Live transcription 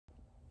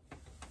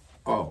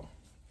Oh,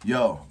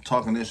 yo,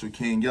 talking this with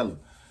King Yella.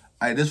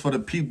 Hey, this for the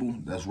people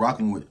that's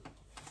rocking with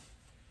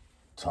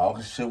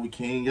talking shit with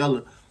King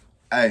Yella.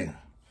 Hey,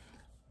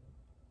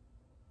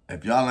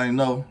 if y'all ain't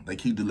know, they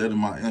keep deleting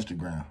my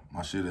Instagram.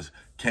 My shit is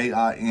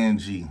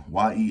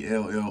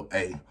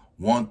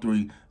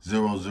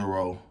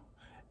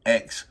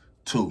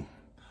KINGYELLA1300X2.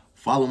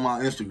 Follow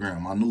my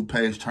Instagram. My new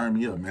page turned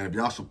me up, man. If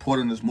y'all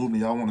supporting this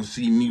movement, y'all want to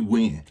see me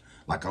win,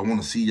 like I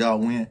want to see y'all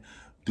win,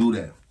 do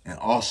that. And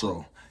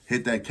also,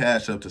 hit that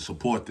cash up to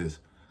support this,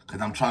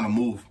 because I'm trying to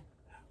move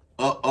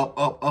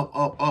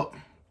up,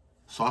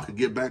 so I could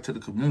get back to the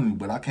community.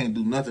 But I can't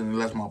do nothing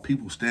unless my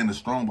people standing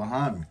strong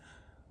behind me.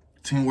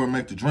 Teamwork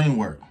make the dream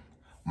work.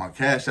 My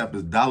cash app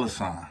is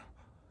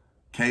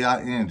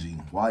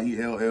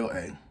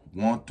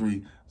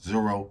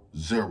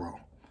 $KINGYELLA1300.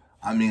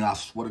 I mean, I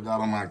swear to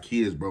God on my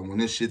kids, bro, when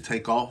this shit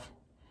take off,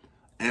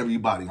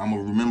 everybody, I'm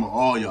going to remember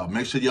all y'all.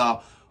 Make sure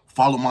y'all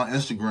follow my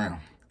Instagram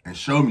and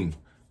show me.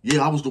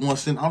 Yeah, I was the one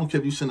sending, I don't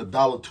care if you send $1,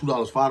 $2,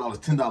 $5,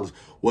 $10,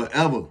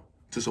 whatever,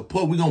 to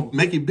support. We going to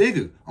make it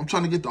bigger. I'm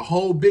trying to get the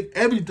whole big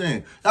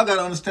everything. Y'all got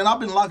to understand,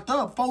 I've been locked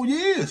up 4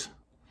 years.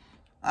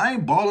 I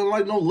ain't balling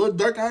like no Lil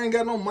Durk. I ain't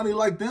got no money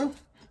like them.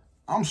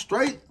 I'm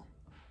straight.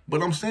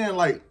 But I'm saying,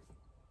 like,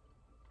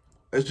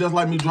 it's just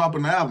like me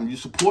dropping the album. You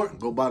support,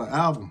 go buy the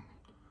album.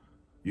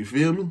 You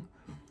feel me?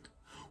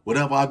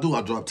 Whatever I do,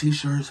 I drop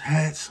t-shirts,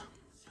 hats.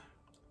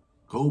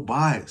 Go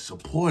buy it.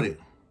 Support it.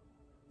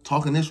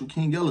 Talking this with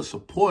King Yella,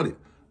 support it.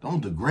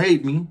 Don't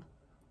degrade me.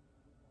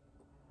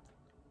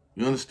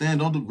 You understand?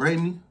 Don't degrade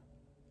me.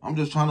 I'm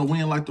just trying to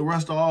win like the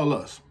rest of all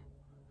us.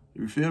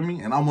 You feel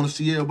me? And I want to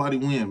see everybody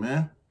win,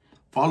 man.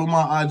 Follow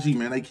my IG,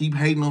 man. They keep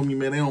hating on me,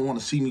 man. They don't want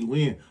to see me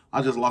win.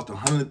 I just lost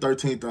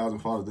 113,000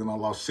 followers. Then I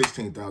lost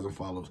 16,000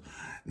 followers.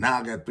 Now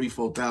I got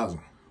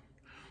 4,000.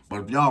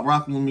 But if y'all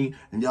rocking with me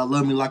and y'all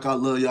love me like I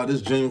love y'all,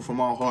 this genuine from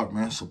my heart,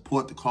 man.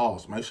 Support the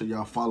cause. Make sure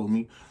y'all follow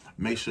me.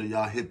 Make sure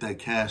y'all hit that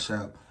cash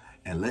app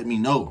and let me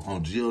know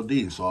on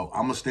GOD. So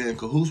I'm going to stay in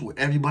cahoots with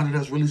everybody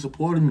that's really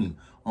supporting me.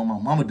 On my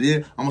mama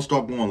did. I'm going to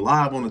start going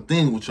live on the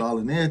thing with y'all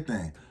and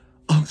everything.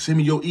 Send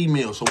me your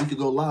email so we could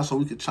go live, so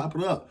we could chop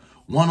it up.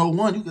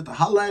 101, you get to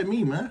holler at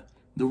me, man.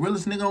 The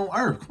realest nigga on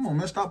earth. Come on,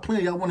 man. Stop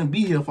playing. Y'all wouldn't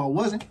be here if I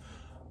wasn't.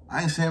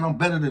 I ain't saying I'm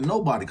better than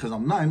nobody, because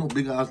I'm not. I ain't no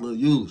big ass little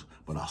use.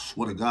 But I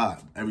swear to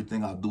God,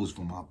 everything I do is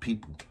for my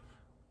people.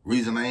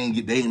 Reason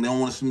they don't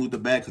want to see me with the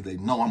bag, because they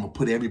know I'm going to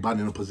put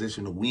everybody in a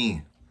position to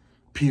win.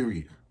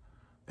 Period.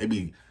 They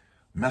be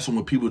messing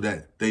with people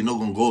that they know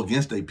going to go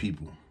against their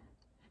people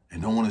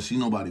and don't want to see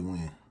nobody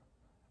win.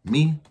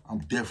 Me, I'm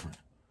different.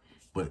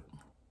 But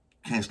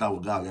can't stop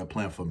what God got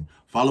planned for me.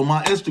 Follow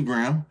my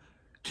Instagram,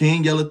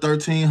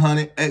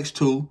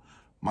 KINGYELLA1300X2.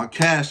 My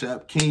cash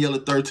app,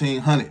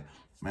 KINGYELLA1300.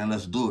 Man,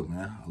 let's do it,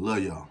 man. I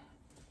love y'all.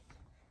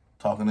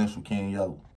 Talking this with King Yella.